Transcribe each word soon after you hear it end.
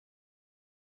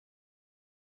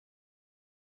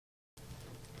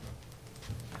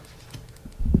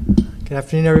Good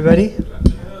afternoon, everybody.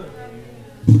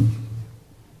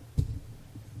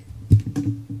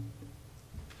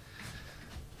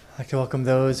 I'd like to welcome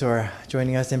those who are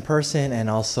joining us in person and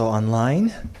also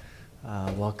online.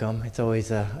 Welcome. It's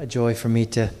always a joy for me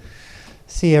to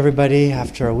see everybody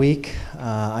after a week.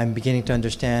 I'm beginning to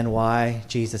understand why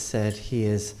Jesus said he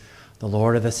is the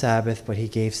Lord of the Sabbath, but he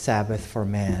gave Sabbath for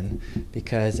man.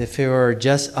 Because if it were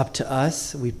just up to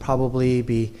us, we'd probably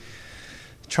be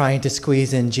trying to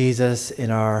squeeze in Jesus in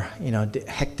our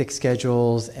hectic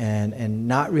schedules and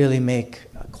not really make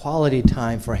quality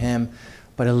time for him.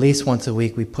 But at least once a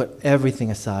week we put everything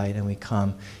aside and we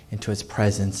come into his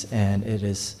presence, and it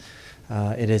is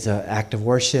an act of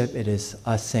worship. It is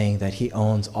us saying that he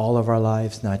owns all of our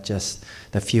lives, not just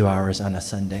the few hours on a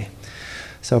Sunday.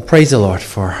 So praise the Lord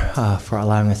for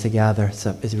allowing us to gather.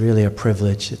 It's really a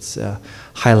privilege. It's a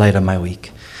highlight of my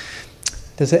week.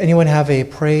 Does anyone have a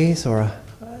praise or a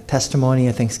testimony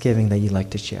of Thanksgiving that you'd like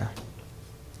to share?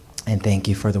 And thank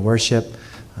you for the worship,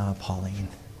 Pauline.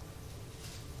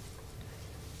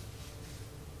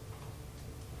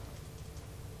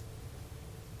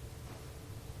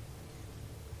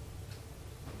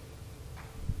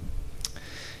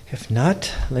 If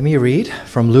not, let me read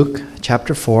from Luke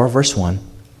chapter 4, verse 1.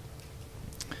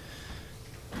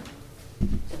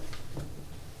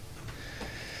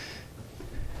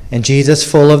 And Jesus,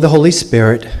 full of the Holy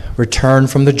Spirit, returned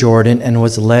from the Jordan and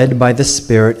was led by the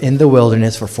Spirit in the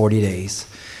wilderness for 40 days,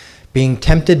 being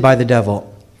tempted by the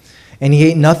devil. And he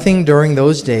ate nothing during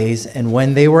those days, and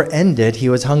when they were ended, he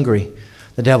was hungry.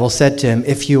 The devil said to him,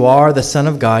 "If you are the Son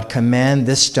of God, command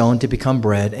this stone to become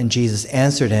bread." And Jesus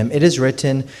answered him, "It is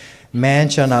written, man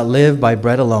shall not live by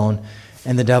bread alone."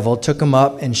 And the devil took him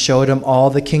up and showed him all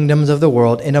the kingdoms of the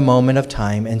world in a moment of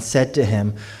time, and said to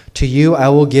him, "To you I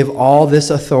will give all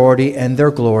this authority and their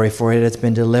glory, for it has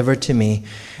been delivered to me,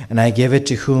 and I give it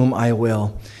to whom I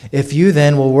will. If you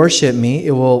then will worship me,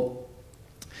 it will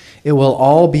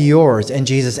all be yours." And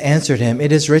Jesus answered him,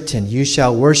 "It is written, you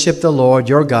shall worship the Lord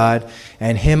your God,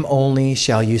 and him only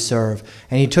shall you serve."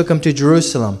 And he took him to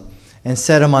Jerusalem and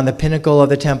set him on the pinnacle of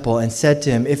the temple, and said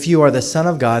to him, "If you are the Son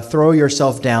of God, throw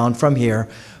yourself down from here,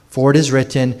 for it is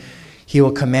written, he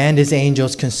will command his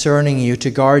angels concerning you to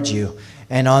guard you,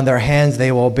 and on their hands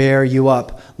they will bear you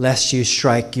up, lest you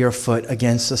strike your foot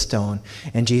against a stone."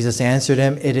 And Jesus answered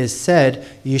him, "It is said,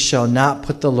 you shall not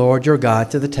put the Lord your God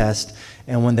to the test."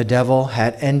 And when the devil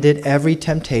had ended every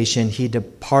temptation, he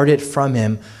departed from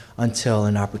him until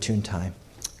an opportune time.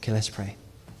 Okay, let's pray.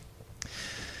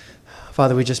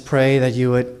 Father, we just pray that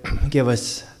you would give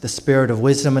us the spirit of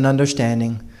wisdom and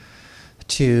understanding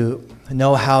to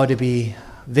know how to be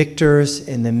victors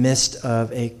in the midst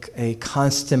of a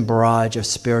constant barrage of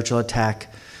spiritual attack.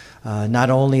 Not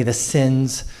only the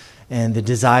sins and the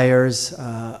desires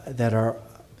that are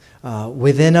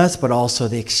within us, but also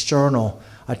the external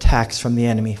attacks from the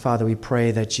enemy. Father, we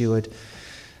pray that you would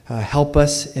help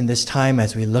us in this time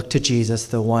as we look to Jesus,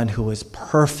 the one who is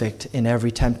perfect in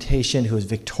every temptation, who is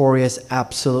victorious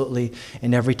absolutely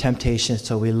in every temptation.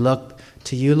 So we look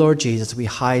to you, Lord Jesus. We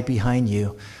hide behind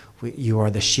you. You are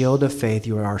the shield of faith.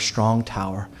 You are our strong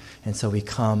tower. And so we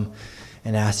come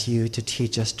and ask you to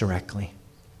teach us directly.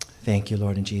 Thank you,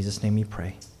 Lord. In Jesus' name we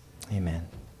pray. Amen.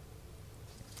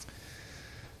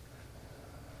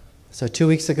 So 2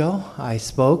 weeks ago, I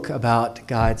spoke about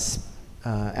God's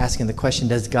asking the question,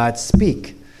 does God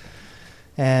speak?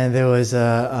 And there was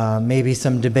maybe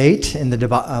some debate in the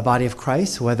body of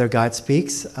Christ whether God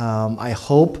speaks. I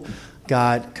hope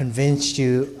God convinced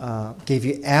you, gave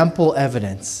you ample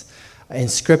evidence in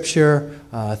Scripture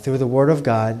through the Word of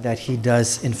God that he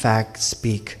does in fact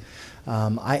speak.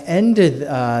 I ended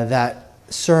that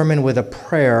sermon with a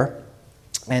prayer,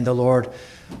 and the Lord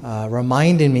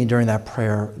reminded me during that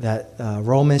prayer that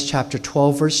Romans chapter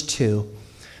 12 verse 2,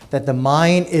 that the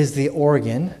mind is the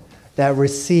organ that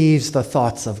receives the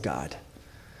thoughts of God.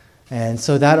 And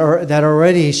so that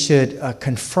already should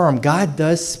confirm God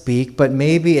does speak, but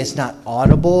maybe it's not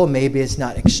audible, maybe it's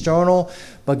not external,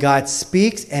 but God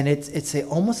speaks, and it's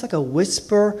almost like a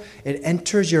whisper. It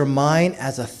enters your mind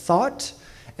as a thought,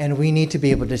 and we need to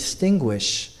be able to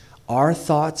distinguish our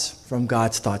thoughts from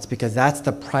God's thoughts, because that's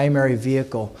the primary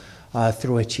vehicle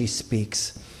through which he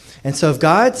speaks. And so if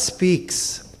God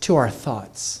speaks to our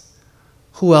thoughts,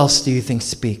 who else do you think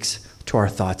speaks to our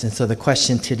thoughts? And so the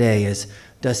question today is,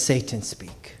 does Satan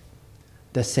speak?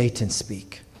 Does Satan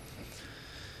speak?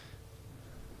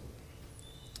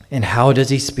 And how does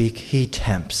he speak? He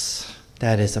tempts.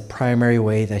 That is a primary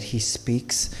way that he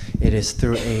speaks. It is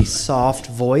through a soft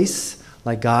voice,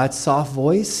 like God's soft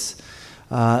voice.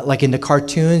 Like in the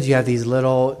cartoons, you have these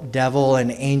little devil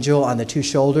and angel on the two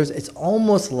shoulders. It's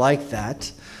almost like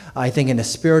that, I think, in the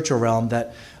spiritual realm,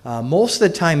 that most of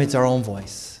the time it's our own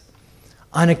voice.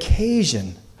 On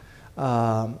occasion,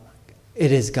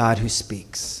 it is God who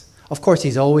speaks. Of course,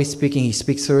 he's always speaking. He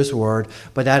speaks through his word,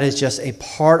 but that is just a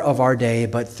part of our day.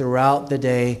 But throughout the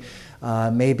day,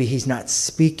 maybe he's not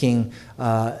speaking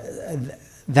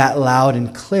that loud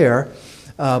and clear,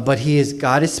 but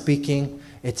God is speaking.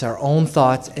 It's our own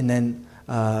thoughts, and then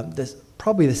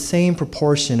probably the same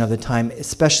proportion of the time,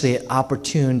 especially at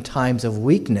opportune times of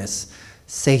weakness,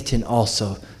 Satan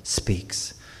also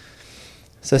speaks.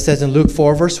 So it says in Luke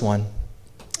 4, verse 1,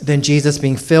 "Then Jesus,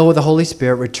 being filled with the Holy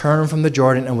Spirit, returned from the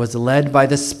Jordan and was led by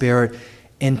the Spirit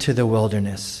into the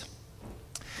wilderness."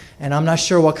 And I'm not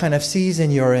sure what kind of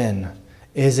season you're in.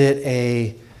 Is it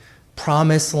a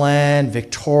promised land,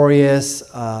 victorious,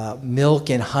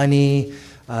 milk and honey,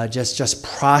 just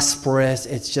prosperous,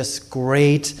 it's just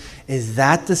great? Is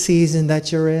that the season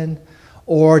that you're in?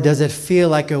 Or does it feel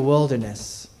like a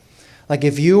wilderness? Like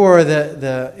if you were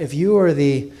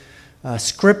the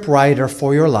script writer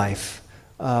for your life,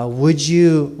 would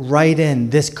you write in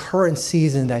this current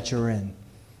season that you're in?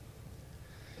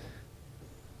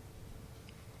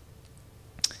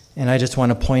 And I just want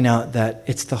to point out that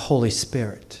it's the Holy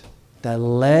Spirit that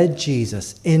led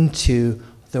Jesus into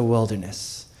the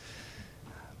wilderness.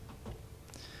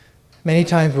 Many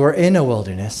times we're in a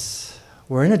wilderness,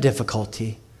 we're in a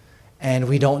difficulty, and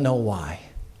we don't know why.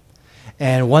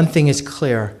 And one thing is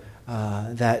clear,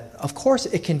 that of course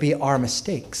it can be our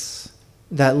mistakes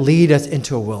that lead us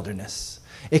into a wilderness.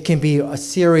 It can be a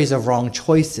series of wrong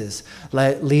choices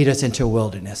that lead us into a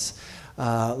wilderness.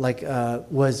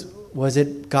 Was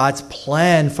it God's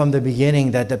plan from the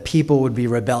beginning that the people would be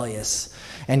rebellious,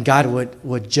 and God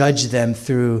would judge them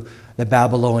through the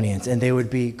Babylonians, and they would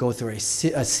go through a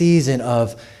season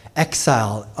of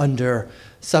exile under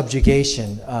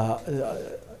subjugation,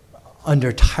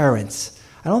 under tyrants?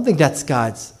 I don't think that's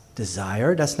God's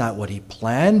desire. That's not what he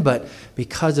planned, but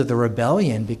because of the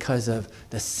rebellion, because of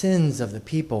the sins of the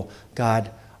people, God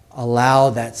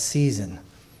allowed that season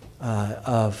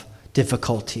of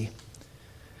difficulty.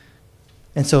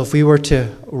 And so if we were to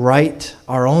write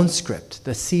our own script,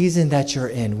 the season that you're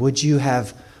in, would you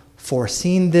have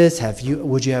foreseen this?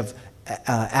 Would you have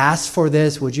asked for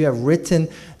this? Would you have written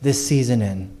this season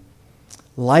in?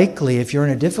 Likely, if you're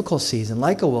in a difficult season,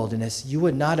 like a wilderness, you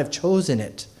would not have chosen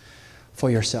it for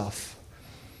yourself.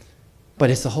 But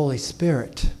it's the Holy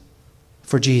Spirit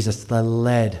for Jesus that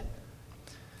led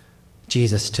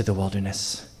Jesus to the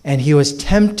wilderness. And he was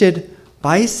tempted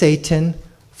by Satan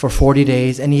for 40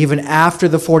 days. And even after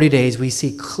the 40 days, we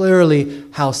see clearly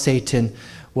how Satan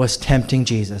was tempting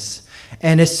Jesus.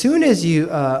 And as soon as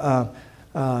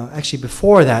actually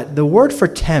before that, the word for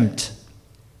tempt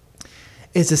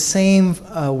is the same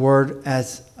word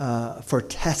as for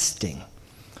testing.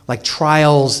 Like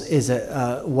trials is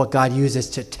what God uses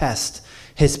to test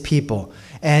his people.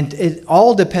 And it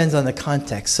all depends on the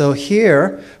context. So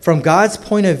here, from God's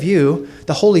point of view,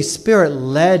 the Holy Spirit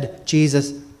led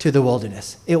Jesus to the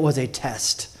wilderness. It was a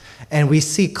test. And we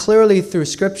see clearly through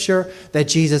Scripture that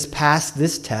Jesus passed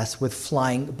this test with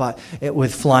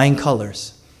flying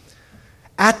colors.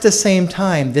 At the same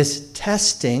time, this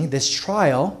testing, this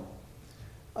trial,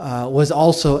 was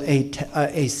also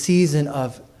a season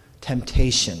of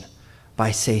temptation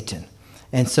by Satan.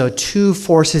 And so two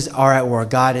forces are at work.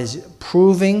 God is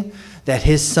proving that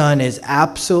his Son is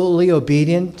absolutely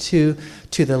obedient to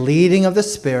the leading of the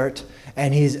Spirit,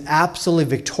 and he's absolutely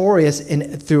victorious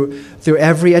through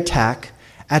every attack.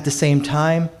 At the same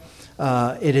time,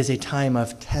 it is a time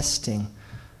of testing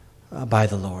by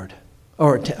the Lord,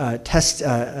 or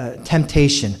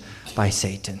temptation by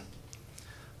Satan.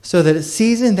 So the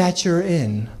season that you're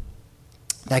in,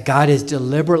 that God is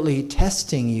deliberately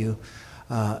testing you,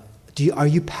 are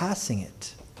you passing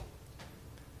it?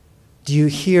 Do you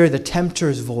hear the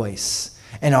tempter's voice,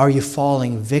 and are you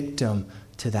falling victim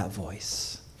to that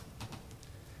voice?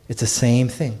 It's the same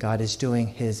thing. God is doing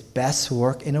his best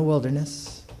work in a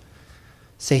wilderness.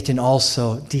 Satan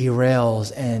also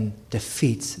derails and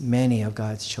defeats many of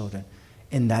God's children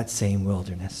in that same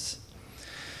wilderness.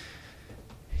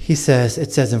 It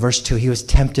says in verse 2, he was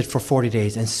tempted for 40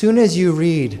 days. And as soon as you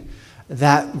read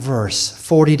that verse,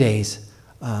 40 days,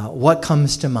 what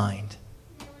comes to mind?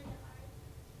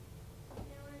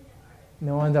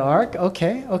 Noah and the ark?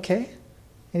 Okay.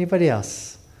 Anybody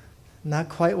else? Not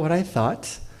quite what I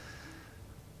thought.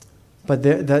 But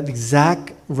the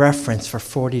exact reference for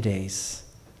 40 days.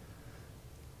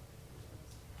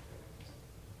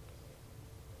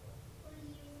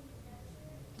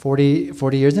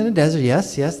 40 years in the desert.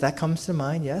 Yes, that comes to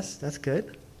mind. Yes, that's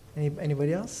good.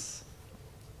 Anybody else?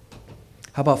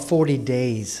 How about 40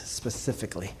 days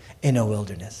specifically in a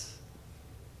wilderness?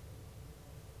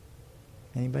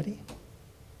 Anybody?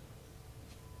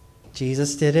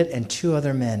 Jesus did it, and 2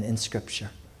 other men in Scripture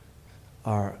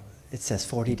it says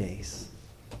 40 days.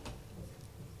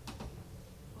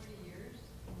 40 years?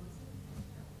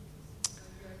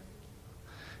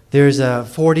 There's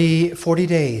 40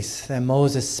 days that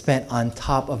Moses spent on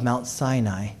top of Mount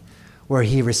Sinai where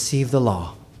he received the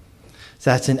law. So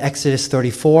that's in Exodus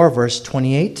 34, verse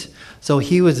 28. So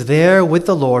he was there with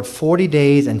the Lord 40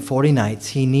 days and 40 nights.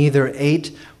 He neither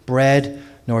ate bread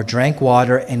nor drank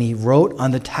water, and he wrote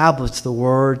on the tablets the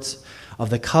words of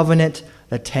the covenant,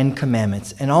 the 10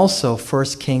 commandments. And also 1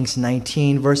 Kings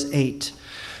 19, verse 8.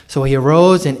 So he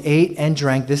arose and ate and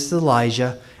drank. This is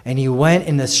Elijah. And he went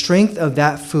in the strength of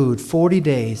that food 40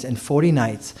 days and 40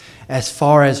 nights as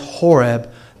far as Horeb,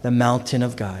 the mountain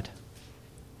of God.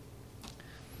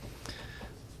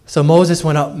 So Moses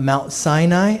went up Mount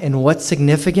Sinai, and what's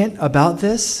significant about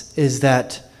this is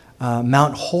that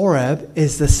Mount Horeb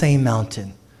is the same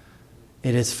mountain.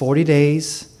 It is 40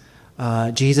 days,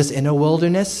 Jesus in a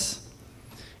wilderness.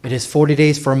 It is 40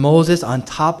 days for Moses on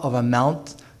top of a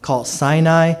mount called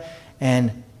Sinai,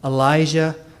 and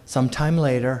Elijah, sometime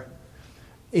later,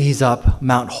 he's up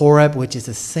Mount Horeb, which is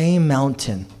the same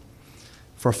mountain,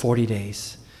 for 40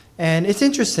 days. And it's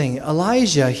interesting,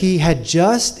 Elijah, he had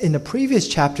just in the previous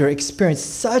chapter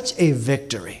experienced such a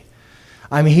victory.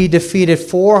 I mean, he defeated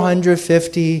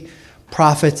 450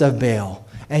 prophets of Baal.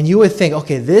 And you would think,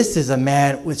 okay, this is a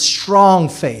man with strong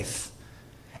faith.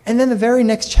 And then the very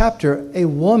next chapter, a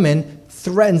woman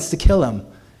threatens to kill him.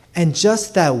 And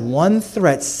just that one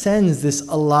threat sends this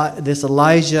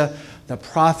Elijah, the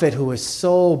prophet who is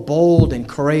so bold and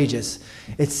courageous,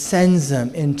 it sends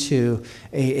him into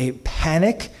a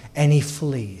panic, and he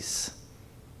flees.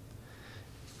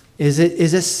 Is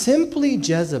it simply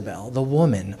Jezebel, the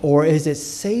woman, or is it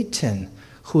Satan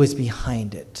who is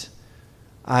behind it?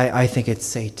 I think it's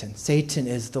Satan. Satan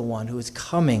is the one who is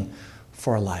coming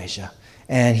for Elijah.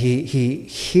 And he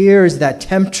hears that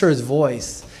tempter's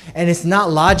voice. And it's not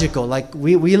logical. Like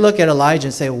we look at Elijah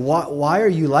and say, why are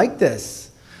you like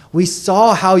this? We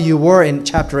saw how you were in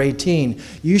chapter 18.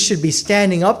 You should be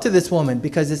standing up to this woman,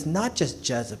 because it's not just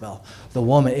Jezebel, the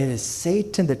woman. It is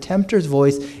Satan, the tempter's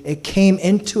voice. It came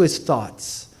into his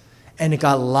thoughts, and it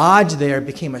got lodged there. It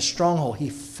became a stronghold. He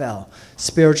fell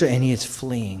spiritually, and he is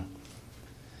fleeing.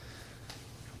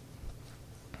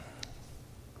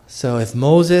 So if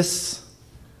Moses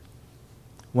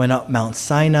went up Mount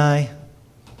Sinai,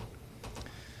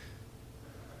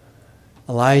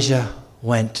 Elijah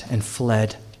went and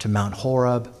fled to Mount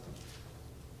Horeb.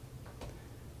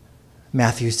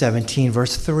 Matthew 17,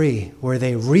 verse 3, where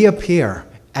they reappear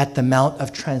at the Mount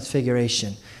of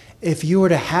Transfiguration. If you were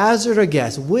to hazard a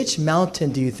guess, which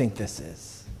mountain do you think this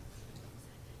is?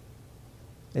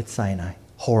 It's Sinai,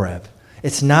 Horeb.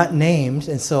 It's not named,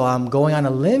 and so I'm going on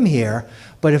a limb here,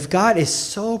 but if God is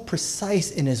so precise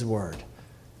in his word,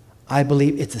 I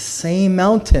believe it's the same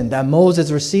mountain that Moses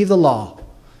received the law,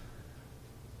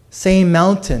 same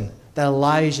mountain that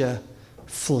Elijah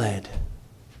fled.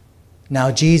 Now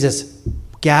Jesus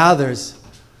gathers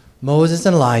Moses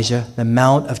and Elijah, the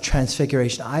Mount of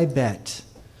Transfiguration. I bet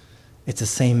it's the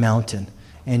same mountain,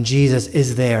 and Jesus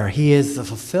is there. He is the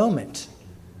fulfillment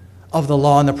of the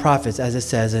law and the prophets, as it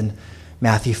says in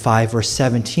Matthew 5, verse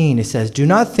 17. It says, "Do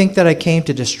not think that I came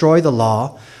to destroy the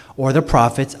law or the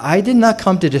prophets. I did not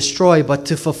come to destroy, but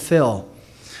to fulfill.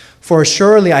 For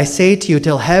surely I say to you,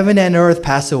 till heaven and earth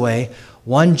pass away,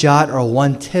 one jot or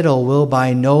one tittle will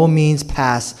by no means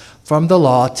pass from the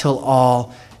law till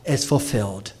all is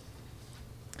fulfilled."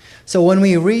 So when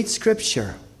we read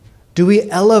Scripture, do we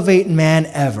elevate man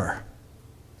ever?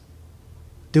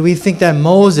 Do we think that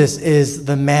Moses is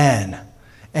the man,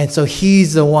 and so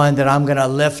he's the one that I'm going to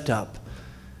lift up?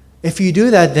 If you do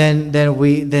that, then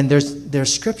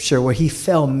there's Scripture where he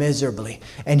fell miserably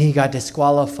and he got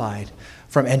disqualified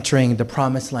from entering the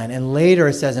promised land. And later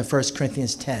it says in 1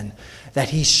 Corinthians 10 that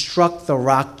he struck the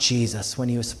rock Jesus when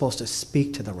he was supposed to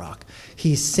speak to the rock.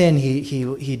 He sinned.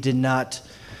 He did not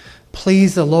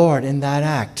please the Lord in that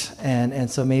act. And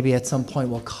so maybe at some point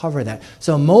we'll cover that.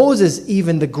 So Moses,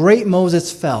 even the great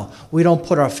Moses, fell. We don't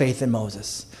put our faith in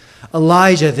Moses.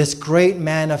 Elijah, this great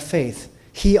man of faith,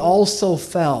 he also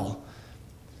fell.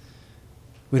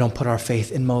 We don't put our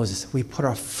faith in Moses. We put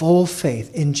our full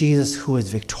faith in Jesus, who is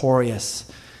victorious.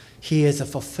 He is a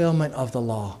fulfillment of the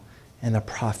law and the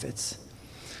prophets.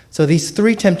 So these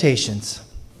three temptations,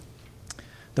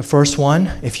 The first one,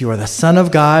 if you are the Son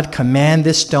of God, command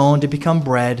this stone to become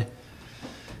bread.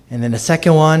 And then the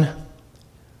second one,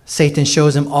 Satan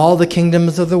shows him all the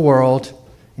kingdoms of the world.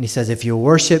 And he says, if you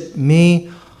worship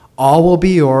me, all will be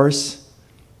yours.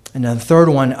 And then the third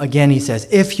one, again, he says,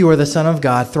 if you are the Son of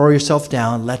God, throw yourself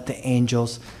down, let the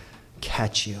angels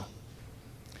catch you.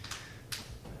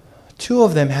 Two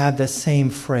of them have the same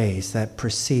phrase that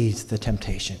precedes the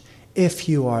temptation. If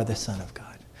you are the Son of God.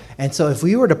 And so if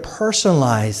we were to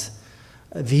personalize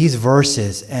these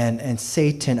verses and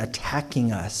Satan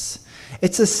attacking us,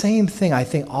 it's the same thing. I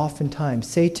think oftentimes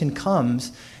Satan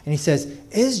comes and he says,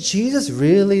 is Jesus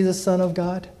really the Son of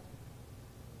God?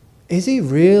 Is he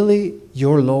really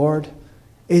your Lord?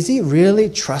 Is he really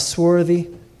trustworthy?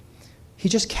 He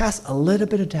just casts a little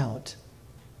bit of doubt.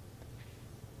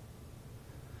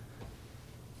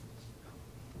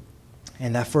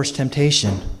 And that first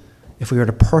temptation, if we were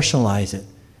to personalize it,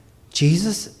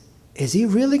 Jesus, is he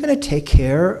really going to take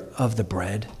care of the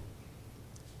bread?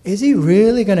 Is he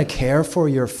really going to care for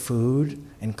your food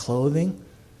and clothing?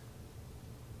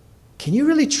 Can you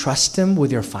really trust him with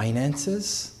your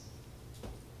finances?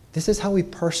 This is how we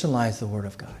personalize the Word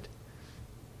of God.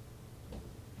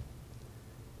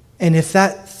 And if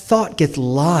that thought gets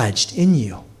lodged in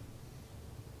you,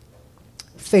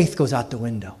 faith goes out the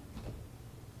window.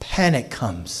 Panic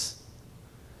comes.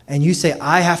 And you say,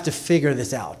 I have to figure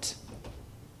this out.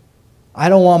 I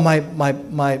don't want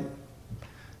my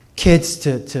kids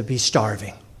to be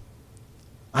starving.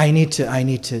 I need to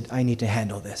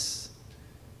handle this.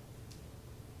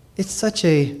 It's such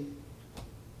a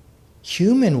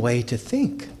human way to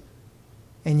think.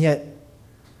 And yet,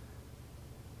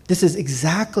 this is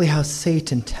exactly how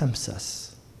Satan tempts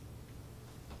us.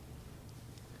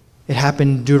 It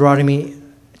happened in Deuteronomy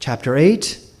chapter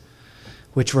 8,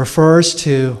 which refers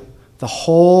to the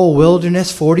whole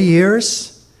wilderness, 40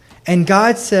 years. And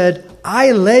God said,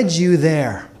 I led you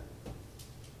there.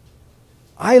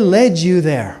 I led you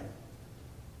there.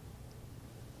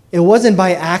 It wasn't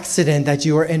by accident that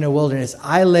you were in a wilderness.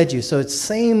 I led you. So it's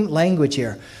same language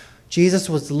here. Jesus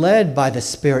was led by the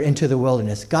Spirit into the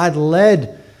wilderness. God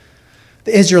led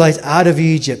the Israelites out of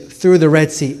Egypt, through the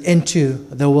Red Sea, into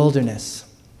the wilderness.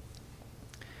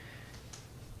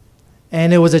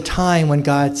 And it was a time when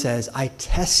God says, I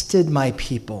tested my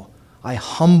people. I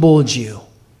humbled you.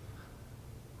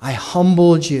 I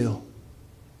humbled you.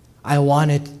 I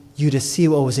wanted you to see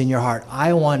what was in your heart.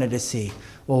 I wanted to see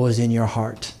what was in your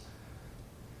heart.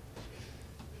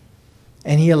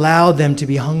 And he allowed them to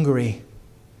be hungry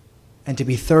and to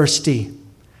be thirsty,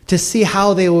 to see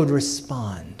how they would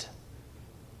respond.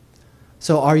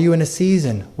 So are you in a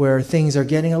season where things are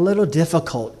getting a little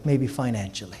difficult, maybe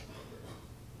financially?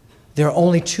 There are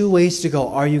only two ways to go.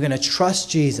 Are you going to trust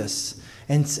Jesus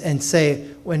and say,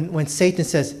 when Satan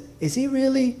says, is he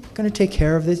really going to take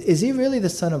care of this? Is he really the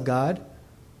Son of God?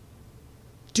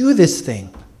 Do this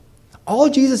thing. All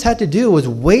Jesus had to do was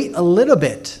wait a little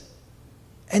bit,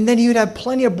 and then he would have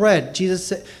plenty of bread.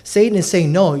 Satan is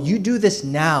saying, no, you do this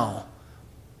now.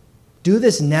 Do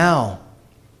this now.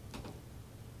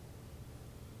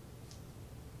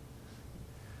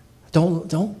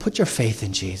 Don't put your faith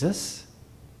in Jesus.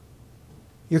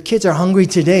 Your kids are hungry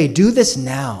today. Do this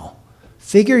now.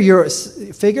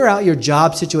 Figure out your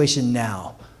job situation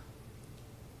now.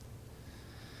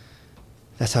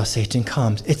 That's how Satan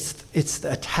comes. It's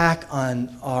the attack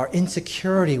on our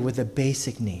insecurity with the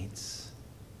basic needs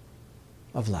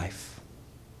of life.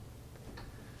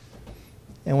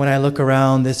 And when I look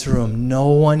around this room, no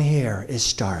one here is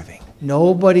starving.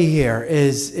 Nobody here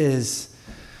is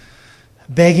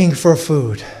begging for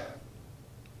food.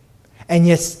 And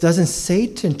yet, doesn't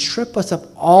Satan trip us up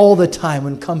all the time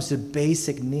when it comes to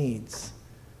basic needs?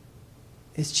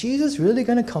 Is Jesus really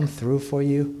going to come through for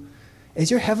you?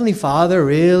 Is your Heavenly Father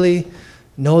really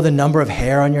know the number of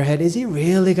hair on your head? Is he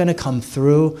really going to come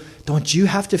through? Don't you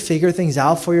have to figure things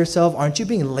out for yourself? Aren't you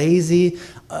being lazy,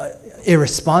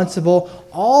 irresponsible?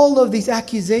 All of these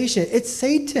accusations, it's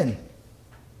Satan.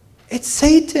 It's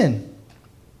Satan.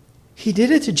 He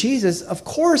did it to Jesus. Of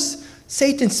course,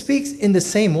 Satan speaks in the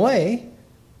same way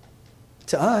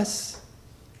to us.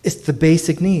 It's the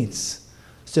basic needs.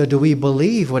 So do we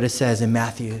believe what it says in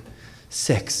Matthew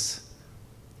 6?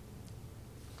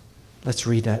 Let's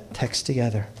read that text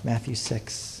together. Matthew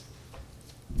 6.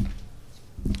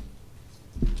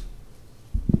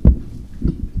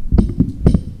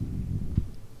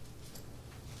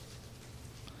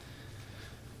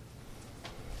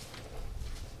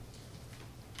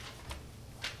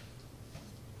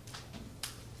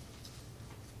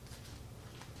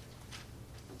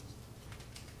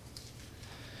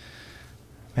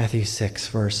 Matthew 6,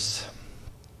 verse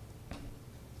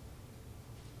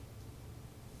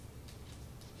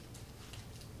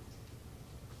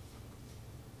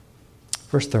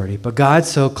Verse 30, but God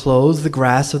so clothes the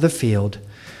grass of the field,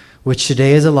 which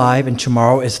today is alive and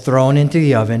tomorrow is thrown into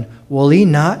the oven. Will he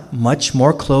not much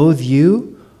more clothe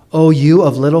you, O you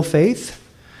of little faith?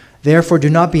 Therefore do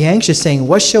not be anxious, saying,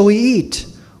 what shall we eat?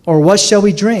 Or what shall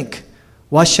we drink?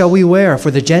 What shall we wear? For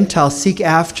the Gentiles seek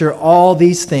after all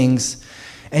these things,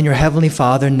 and your heavenly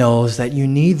Father knows that you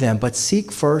need them. But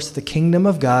seek first the kingdom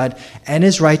of God and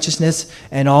his righteousness,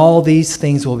 and all these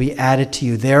things will be added to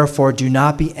you. Therefore, do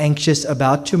not be anxious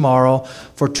about tomorrow,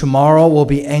 for tomorrow will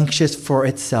be anxious for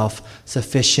itself.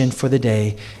 Sufficient for the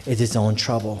day is its own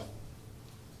trouble.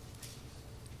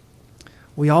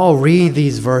 We all read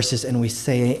these verses and we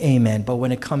say amen, but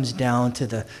when it comes down to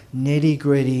the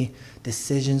nitty-gritty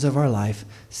decisions of our life,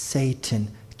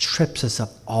 Satan trips us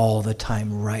up all the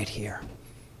time right here.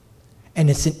 And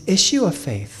it's an issue of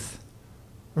faith.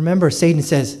 Remember, Satan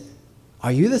says,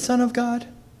 are you the Son of God?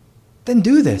 Then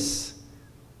do this.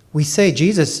 We say,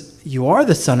 Jesus, you are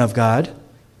the Son of God.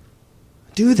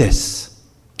 Do this.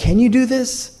 Can you do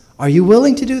this? Are you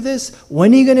willing to do this?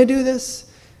 When are you going to do this?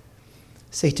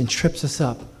 Satan trips us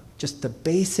up. Just the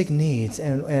basic needs.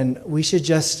 And we should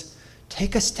just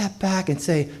take a step back and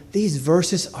say, these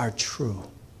verses are true.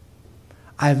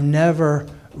 I've never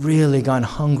really gone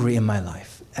hungry in my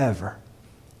life, ever.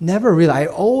 Never really. I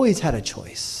always had a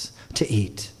choice to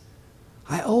eat.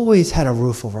 I always had a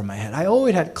roof over my head. I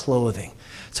always had clothing.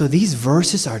 So these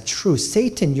verses are true.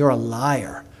 Satan, you're a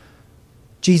liar.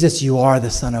 Jesus, you are the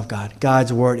Son of God.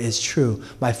 God's word is true.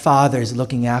 My Father is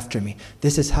looking after me.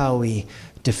 This is how we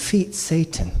defeat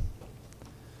Satan.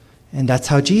 And that's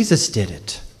how Jesus did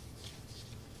it.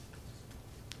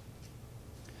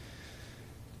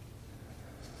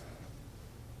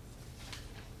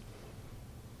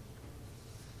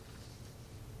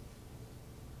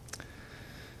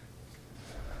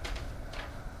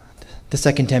 The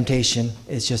second temptation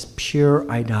is just pure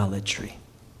idolatry.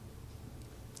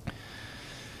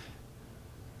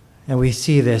 And we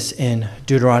see this in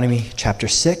Deuteronomy chapter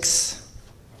 6.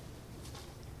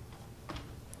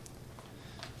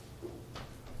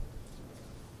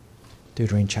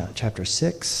 Deuteronomy chapter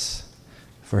 6,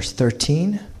 verse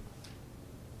 13.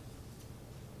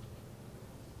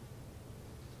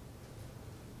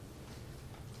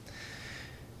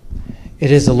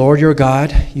 It is the Lord your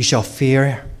God you shall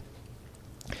fear.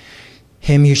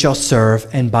 Him you shall serve,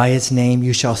 and by his name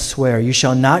you shall swear. You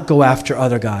shall not go after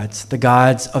other gods, the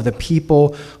gods of the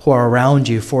people who are around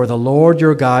you. For the Lord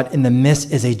your God in the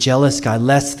midst is a jealous God,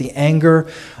 lest the anger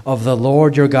of the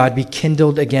Lord your God be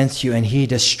kindled against you, and he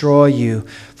destroy you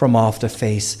from off the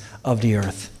face of the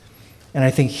earth. And I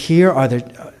think here are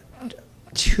the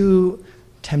two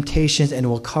temptations, and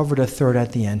we'll cover the third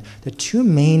at the end. The two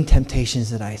main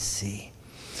temptations that I see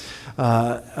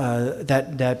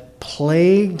that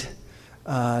plagued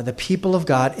the people of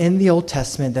God in the Old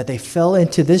Testament, that they fell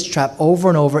into this trap over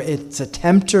and over. It's a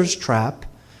tempter's trap.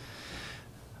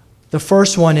 The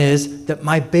first one is that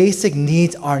my basic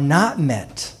needs are not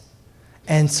met.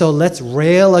 And so let's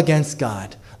rail against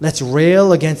God. Let's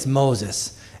rail against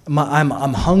Moses.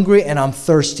 I'm hungry and I'm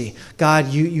thirsty. God,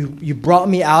 you brought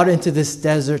me out into this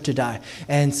desert to die.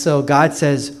 And so God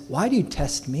says, why do you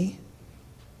test me?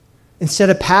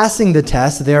 Instead of passing the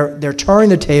test, they're turning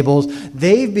the tables.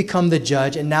 They've become the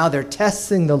judge, and now they're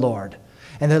testing the Lord.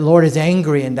 And the Lord is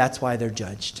angry, and that's why they're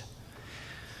judged.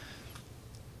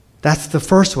 That's the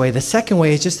first way. The second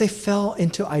way is just they fell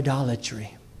into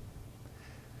idolatry.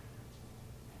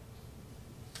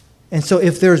 And so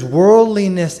if there's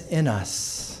worldliness in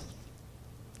us,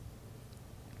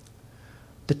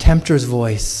 the tempter's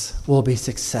voice will be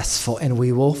successful, and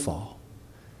we will fall.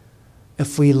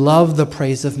 If we love the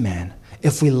praise of man,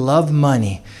 if we love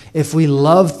money, if we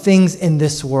love things in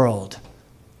this world,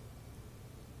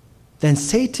 then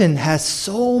Satan has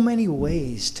so many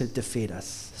ways to defeat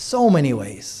us. So many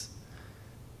ways.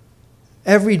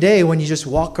 Every day when you just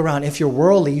walk around, if you're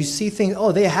worldly, you see things,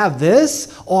 oh, they have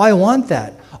this? Oh, I want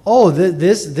that. Oh,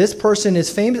 this person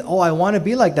is famous. Oh, I want to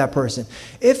be like that person.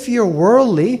 If you're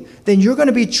worldly, then you're going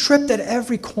to be tripped at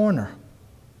every corner.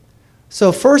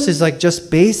 So first is like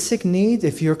just basic needs.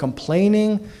 If you're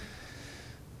complaining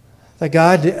that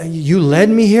God, you led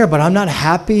me here, but I'm not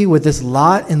happy with this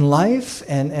lot in life,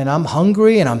 and I'm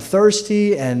hungry and I'm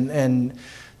thirsty, and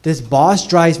this boss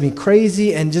drives me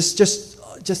crazy, and just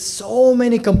so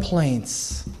many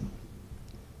complaints.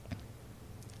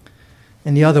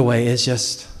 And the other way is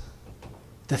just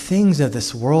the things of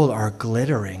this world are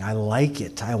glittering. I like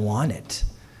it. I want it.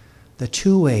 The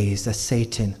two ways that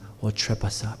Satan will trip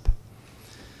us up.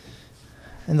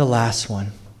 And the last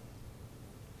one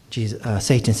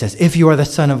Satan says, if you are the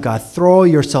Son of God, throw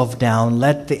yourself down,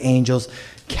 let the angels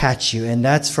catch you. And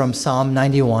that's from Psalm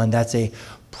 91. That's a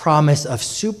promise of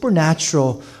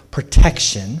supernatural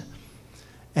protection.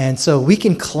 And so we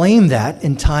can claim that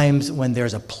in times when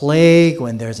there's a plague,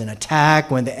 when there's an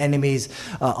attack, when the enemy's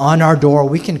on our door.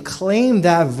 We can claim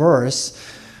that verse.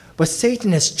 But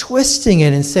Satan is twisting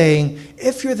it and saying,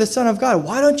 if you're the Son of God,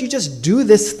 why don't you just do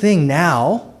this thing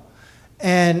now?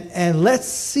 And let's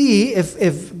see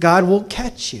if God will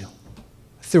catch you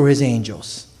through his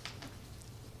angels.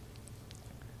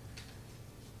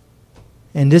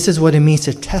 And this is what it means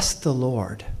to test the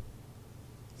Lord.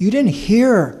 You didn't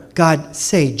hear God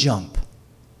say jump.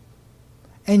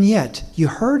 And yet, you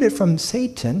heard it from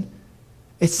Satan.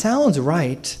 It sounds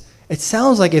right. It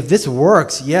sounds like if this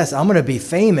works, yes, I'm going to be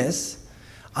famous.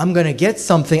 I'm going to get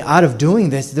something out of doing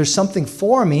this. There's something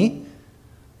for me.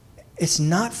 It's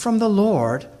not from the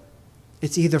Lord.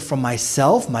 It's either from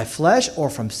myself, my flesh, or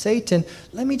from Satan.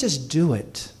 Let me just do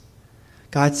it.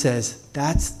 God says,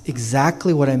 that's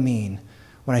exactly what I mean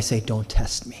when I say, don't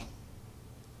test me.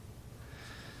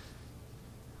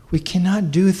 We cannot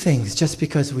do things just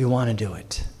because we want to do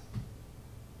it.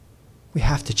 We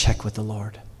have to check with the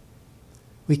Lord.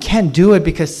 We can't do it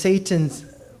because Satan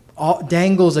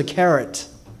dangles a carrot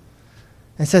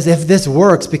and says, if this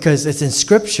works, because it's in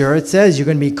Scripture, it says you're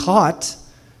going to be caught.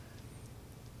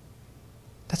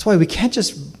 That's why we can't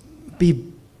just be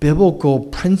biblical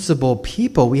principle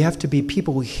people. We have to be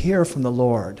people who hear from the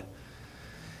Lord.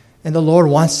 And the Lord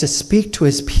wants to speak to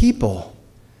his people.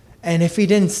 And if he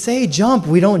didn't say jump,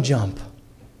 we don't jump.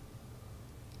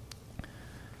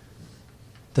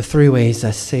 The three ways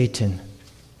that Satan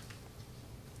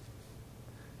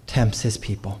tempts his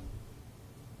people.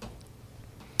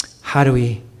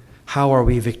 How are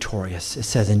we victorious? It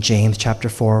says in James chapter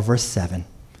 4, verse 7.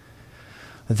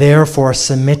 Therefore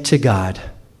submit to God,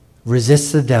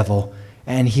 resist the devil,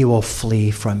 and he will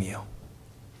flee from you.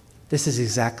 This is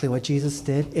exactly what Jesus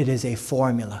did. It is a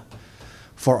formula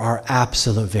for our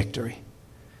absolute victory.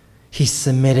 He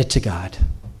submitted to God.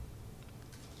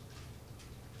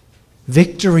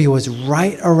 Victory was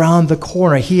right around the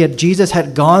corner. Jesus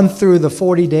had gone through the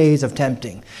 40 days of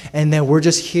tempting. And then we're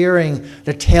just hearing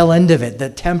the tail end of it. The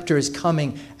tempter is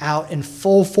coming out in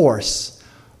full force.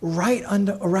 Right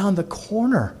around the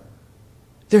corner.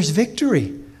 There's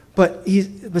victory. But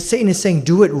Satan is saying,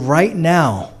 do it right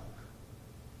now.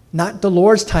 Not the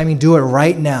Lord's timing, do it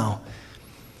right now.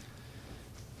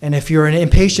 And if you're an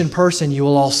impatient person, you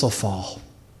will also fall.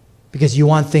 Because you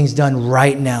want things done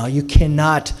right now. You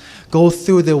cannot go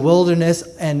through the wilderness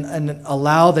and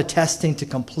allow the testing to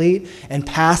complete and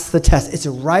pass the test. It's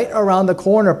right around the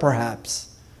corner,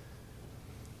 perhaps.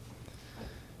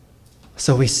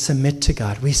 So we submit to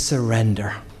God. We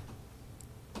surrender.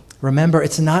 Remember,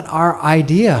 it's not our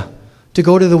idea to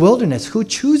go to the wilderness. Who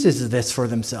chooses this for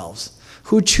themselves?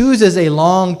 Who chooses a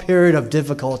long period of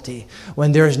difficulty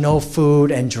when there's no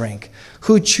food and drink?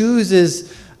 Who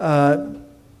chooses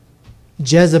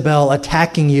Jezebel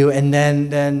attacking you, and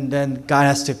then God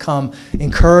has to come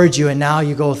encourage you, and now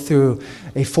you go through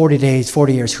a 40 days,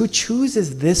 40 years. Who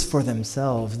chooses this for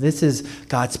themselves? This is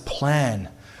God's plan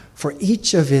for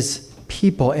each of his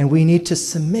people, and we need to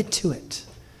submit to it.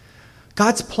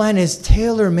 God's plan is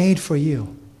tailor-made for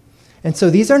you. And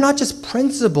so these are not just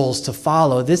principles to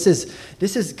follow. This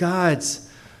is God's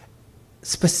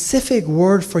specific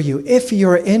word for you. If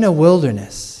you're in a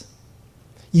wilderness,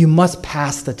 you must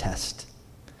pass the test.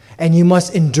 And you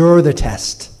must endure the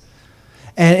test.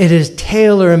 And it is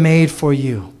tailor-made for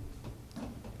you.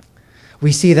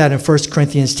 We see that in 1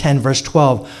 Corinthians 10, verse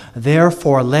 12.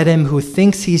 Therefore, let him who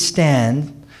thinks he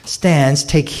stands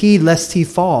take heed lest he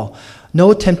fall.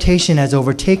 No temptation has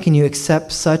overtaken you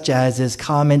except such as is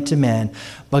common to man.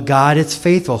 But God is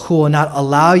faithful, who will not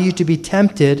allow you to be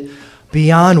tempted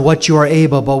beyond what you are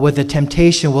able, but with the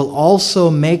temptation will also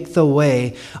make the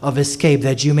way of escape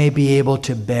that you may be able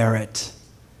to bear it.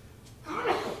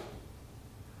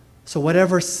 So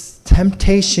whatever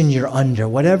temptation you're under,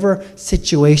 whatever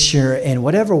situation you're in,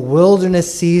 whatever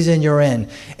wilderness season you're in,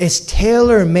 is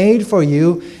tailor-made for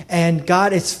you, and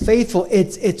God is faithful.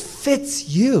 It fits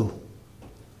you.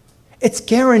 It's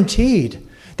guaranteed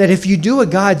that if you do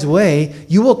it God's way,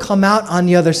 you will come out on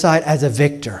the other side as a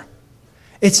victor.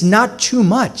 It's not too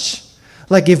much.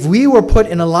 Like if we were put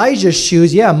in Elijah's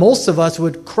shoes, yeah, most of us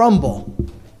would crumble.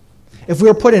 If we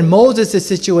were put in Moses'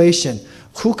 situation,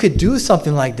 who could do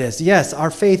something like this? Yes, our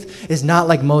faith is not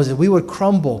like Moses. We would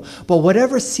crumble. But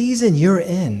whatever season you're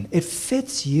in, it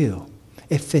fits you.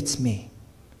 It fits me.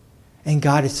 And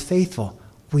God is faithful.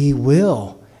 We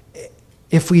will.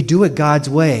 If we do it God's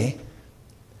way,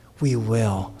 we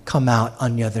will come out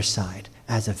on the other side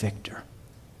as a victor.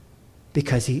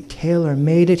 Because he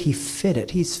tailor-made it, he fit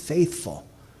it, he's faithful.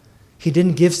 He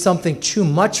didn't give something too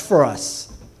much for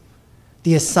us.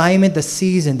 The assignment, the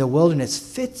season, the wilderness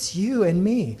fits you and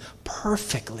me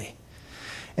perfectly.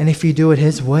 And if you do it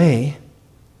his way,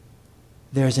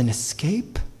 there's an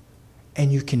escape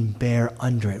and you can bear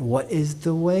under it. What is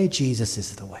the way? Jesus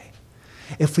is the way.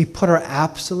 If we put our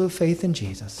absolute faith in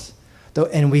Jesus,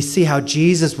 and we see how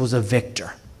Jesus was a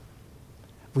victor,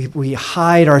 we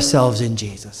hide ourselves in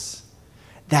Jesus.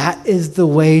 That is the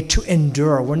way to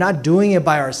endure. We're not doing it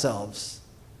by ourselves.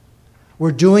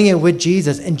 We're doing it with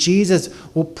Jesus. And Jesus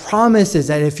will promises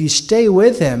that if you stay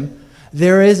with him,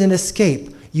 there is an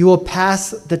escape. You will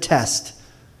pass the test.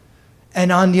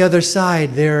 And on the other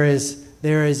side, there is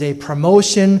a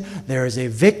promotion, there is a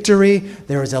victory,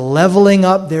 there is a leveling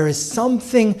up, there is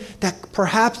something that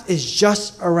perhaps is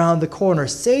just around the corner.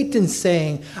 Satan's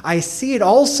saying, I see it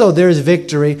also, there's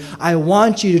victory. I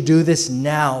want you to do this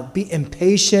now. Be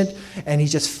impatient, and he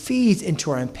just feeds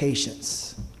into our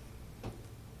impatience.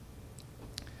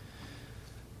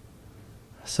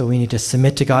 So we need to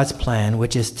submit to God's plan,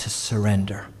 which is to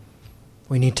surrender.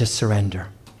 We need to surrender.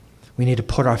 We need to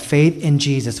put our faith in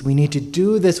Jesus. We need to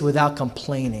do this without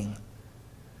complaining,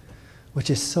 which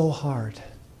is so hard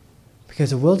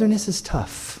because the wilderness is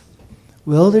tough.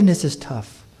 Wilderness is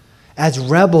tough. As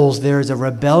rebels, there is a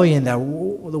rebellion that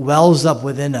wells up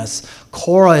within us.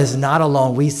 Korah is not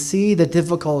alone. We see the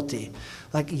difficulty.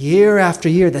 Like year after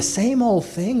year, the same old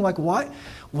thing. Like what?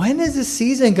 When is the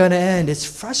season going to end? It's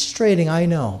frustrating, I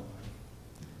know.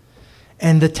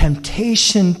 And the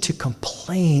temptation to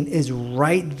complain is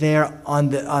right there on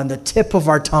the tip of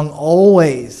our tongue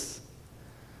always.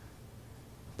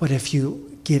 But if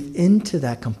you give into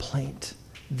that complaint,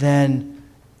 then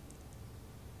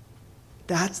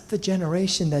that's the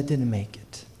generation that didn't make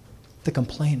it. The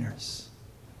complainers.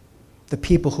 The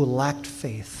people who lacked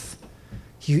faith.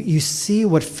 You see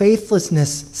what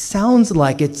faithlessness sounds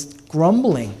like. It's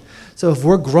grumbling. So if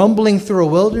we're grumbling through a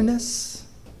wilderness,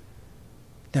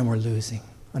 then we're losing,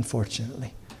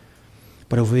 unfortunately.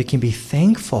 But if we can be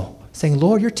thankful, saying,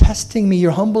 Lord, you're testing me,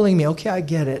 you're humbling me. Okay, I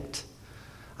get it.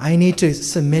 I need to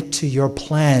submit to your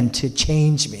plan to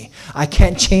change me. I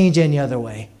can't change any other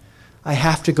way. I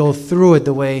have to go through it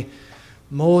the way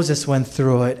Moses went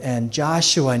through it, and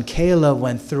Joshua and Caleb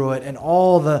went through it, and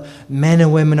all the men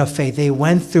and women of faith. They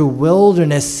went through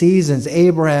wilderness seasons,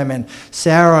 Abraham and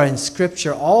Sarah in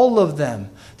Scripture, all of them.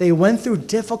 They went through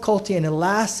difficulty, and it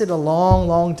lasted a long,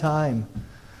 long time.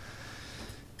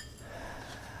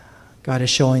 God is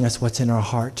showing us what's in our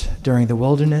heart during the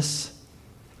wilderness.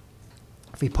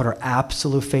 If we put our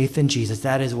absolute faith in Jesus,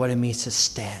 that is what it means to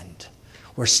stand.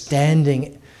 We're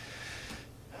standing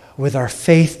with our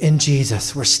faith in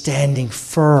Jesus. We're standing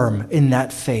firm in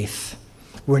that faith.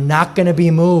 We're not going to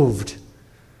be moved.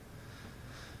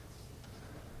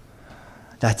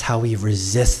 That's how we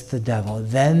resist the devil.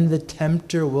 Then the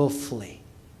tempter will flee.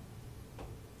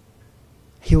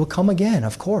 He will come again,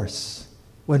 of course.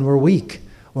 When we're weak,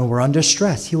 when we're under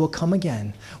stress, he will come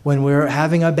again. When we're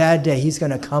having a bad day, he's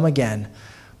going to come again.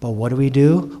 But what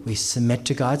do? We submit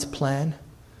to God's plan.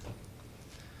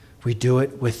 We do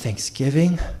it with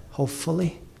thanksgiving,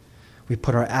 hopefully. We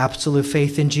put our absolute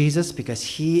faith in Jesus because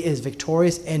he is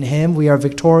victorious. In him, we are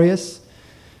victorious.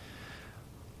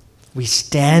 We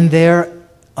stand there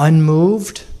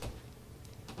unmoved,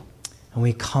 and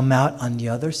we come out on the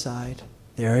other side.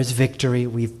 There is victory.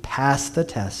 We've passed the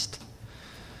test.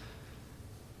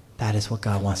 That is what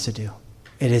God wants to do.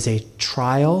 It is a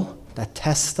trial that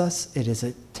tests us. It is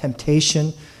a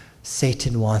temptation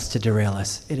Satan wants to derail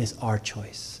us. It is our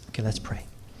choice. Okay, let's pray.